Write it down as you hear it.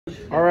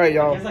All right,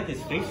 y'all.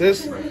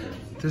 This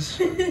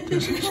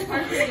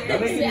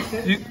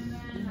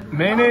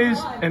mayonnaise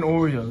and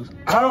Oreos.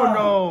 I don't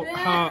know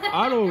how.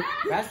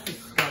 That's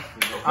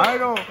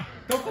disgusting.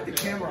 Don't put the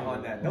camera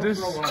on that. Don't this.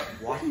 throw up.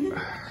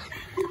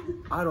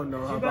 I don't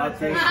know about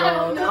this,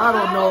 dog. I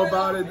don't know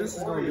about it. This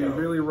is gonna be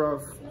really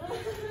rough.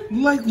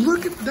 Like,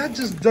 look at that.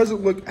 Just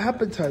doesn't look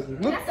appetizing.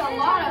 Look. That's a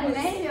lot of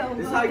mayo.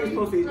 This is how you're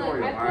supposed to eat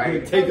Oreo. All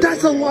right. Take it.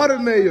 That's a lot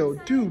of mayo,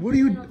 dude. What are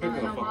you?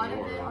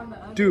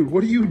 Dude,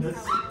 what are you?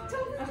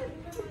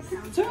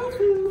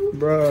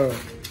 Bruh.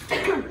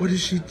 What is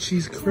she?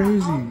 She's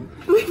crazy.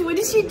 What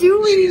is she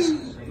doing?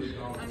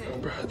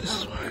 Bruh,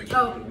 this is why.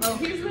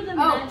 Here's where the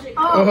magic.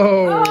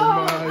 Oh my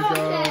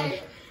god.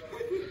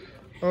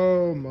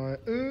 Oh my.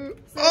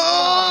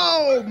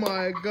 Oh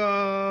my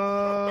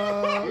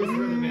god.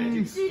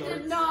 She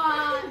did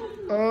not.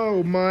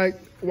 Oh my.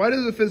 Why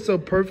does it fit so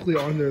perfectly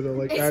on there though?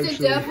 Like, It's actually.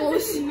 the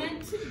devil's.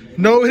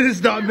 No, it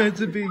is not meant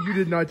to be. You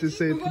did not just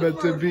say it's meant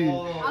to be.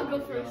 I'll go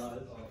first.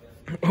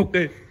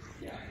 Okay.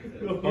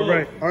 All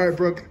right,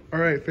 Brooke. All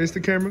right, face the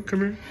camera. Come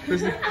here.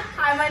 Face the...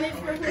 Hi, my name's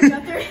Brooke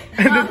Gunther.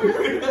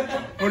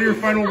 What are your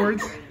final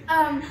words?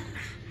 I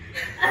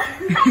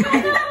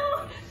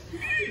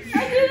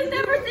didn't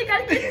never think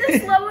I'd get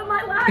this low in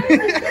my life.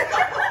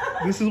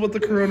 This is what the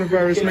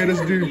coronavirus made us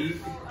do.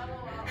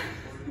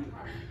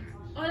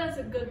 Oh, that's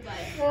a good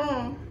bite.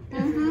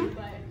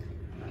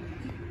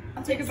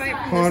 I'll take a bite.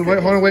 Hold on,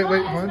 wait, hold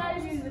on.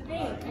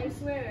 I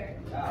swear.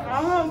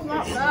 Oh, it's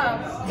not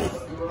bad.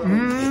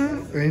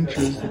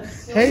 Interesting.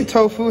 Hey,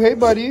 Tofu. Hey,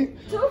 buddy.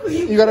 Tofu,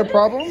 You got a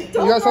problem? You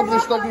got something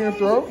stuck in your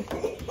throat?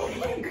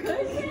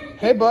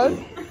 Hey, bud.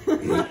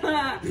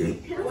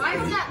 Why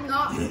is that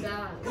not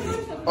bad?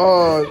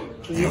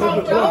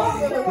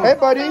 Hey,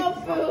 buddy.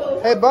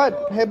 Hey, bud.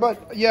 Hey, bud.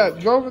 Yeah,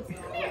 go over.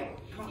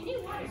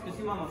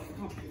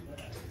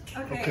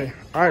 Okay.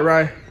 All right,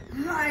 Rye.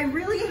 I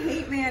really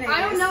hate mayonnaise.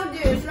 I don't know,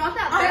 dude. It's not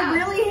that bad. I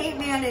really hate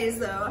mayonnaise,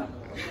 though.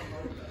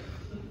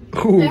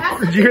 Ooh,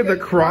 did you hear the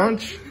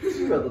crunch?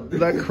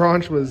 That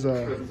crunch was,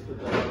 Oh,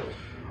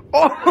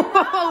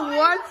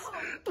 what?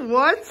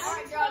 What?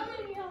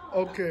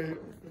 Okay.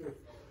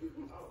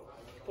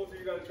 Coulter,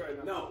 you gotta try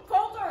it now. No.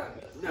 Coulter!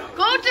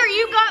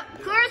 You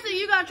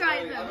gotta try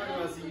it though.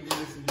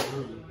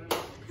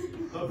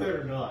 No,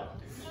 they're not.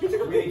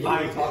 Big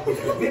bite.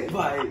 Big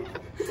bite.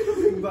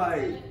 Big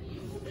bite.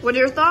 What are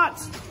your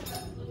thoughts?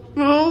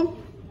 No.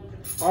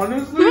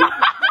 Honestly? No.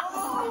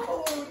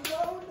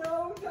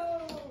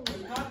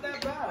 It's not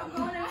that bad. I'm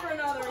going in for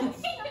another one.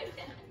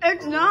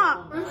 It's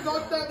not. It's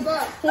not that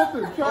bad.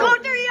 Coulter, try it.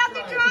 Coulter, you have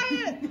to try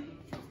it.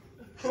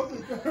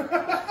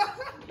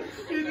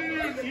 He didn't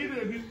even eat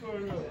it. He's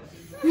throwing up.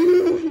 Do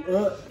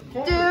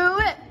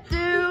it.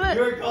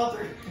 You're a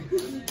Coulter.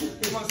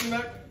 You want some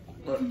back?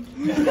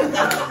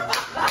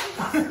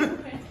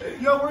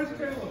 Yo, where's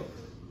Caleb?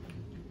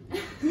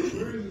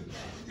 Where is it?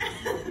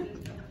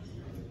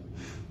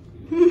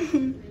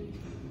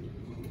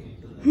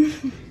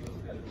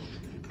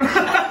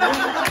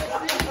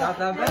 Not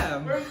that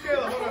bad. Where's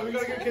Caleb? Hold on, we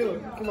gotta get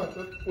Caleb. Come on,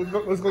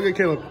 let's go get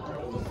Caleb.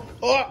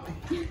 Oh!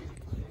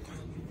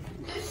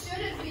 This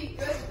shouldn't be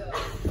good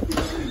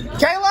though.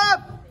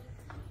 Caleb!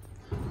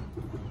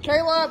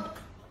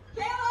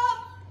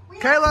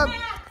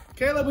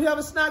 Caleb, we have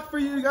a snack for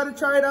you. You gotta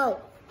try it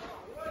out.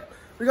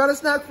 We got a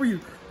snack for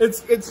you.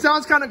 It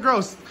sounds kind of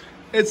gross.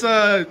 It's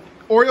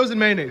Oreos and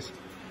mayonnaise.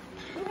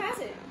 Who has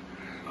it?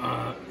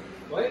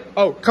 What?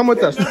 Oh, come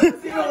with us. You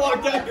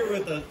walked out here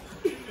with us.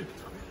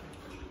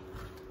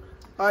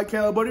 All right,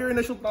 Caleb, what are your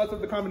initial thoughts of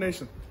the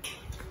combination?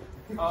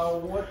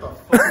 What the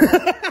fuck?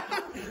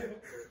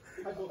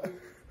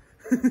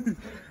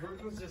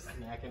 Brooke was just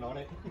snacking on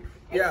it.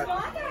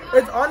 Yeah,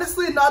 it's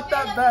honestly not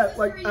that bad.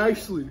 Like,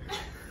 actually.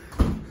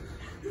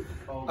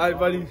 All right,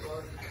 buddy.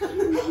 All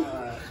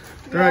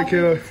right,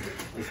 Caleb.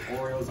 It's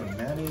Oreos and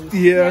mayonnaise.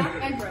 Yeah.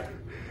 And bread.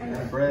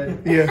 And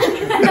bread. Yeah.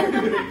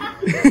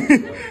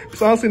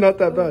 It's honestly not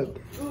that bad.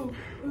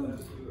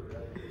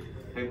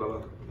 Hey,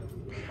 Bubba.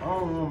 I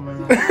don't know,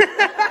 man.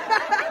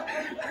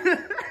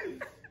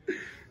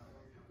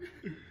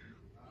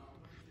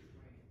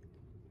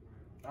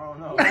 I don't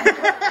know. It's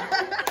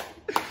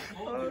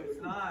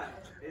not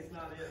it,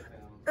 man.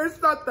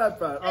 It's not that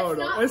bad. I don't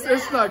know.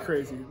 It's not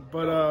crazy,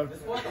 but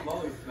It's what I'm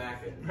always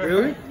smacking.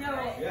 really?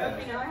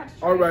 Yeah.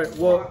 All right.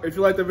 Well, if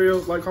you like the video,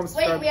 like, comment,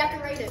 Wait, subscribe. we have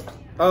to rate it.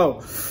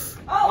 Oh.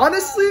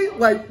 Honestly,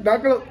 like,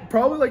 not gonna,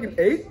 probably like an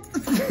 8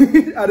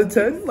 out of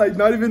 10. Like,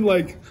 not even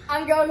like.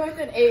 I'm going with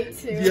an 8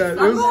 too. Yeah, it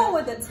I'm was. going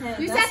with a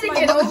 10. You just That's have to my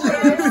get new over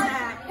favorite it.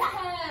 snack.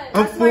 A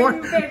That's my 4.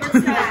 new favorite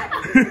snack.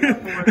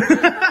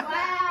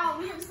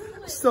 Wow.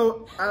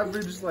 So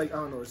average is like, I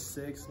don't know,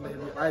 6 maybe.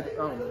 I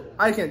don't know.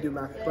 I can't do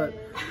math, but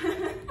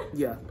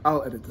yeah,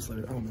 I'll edit this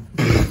later. I don't know.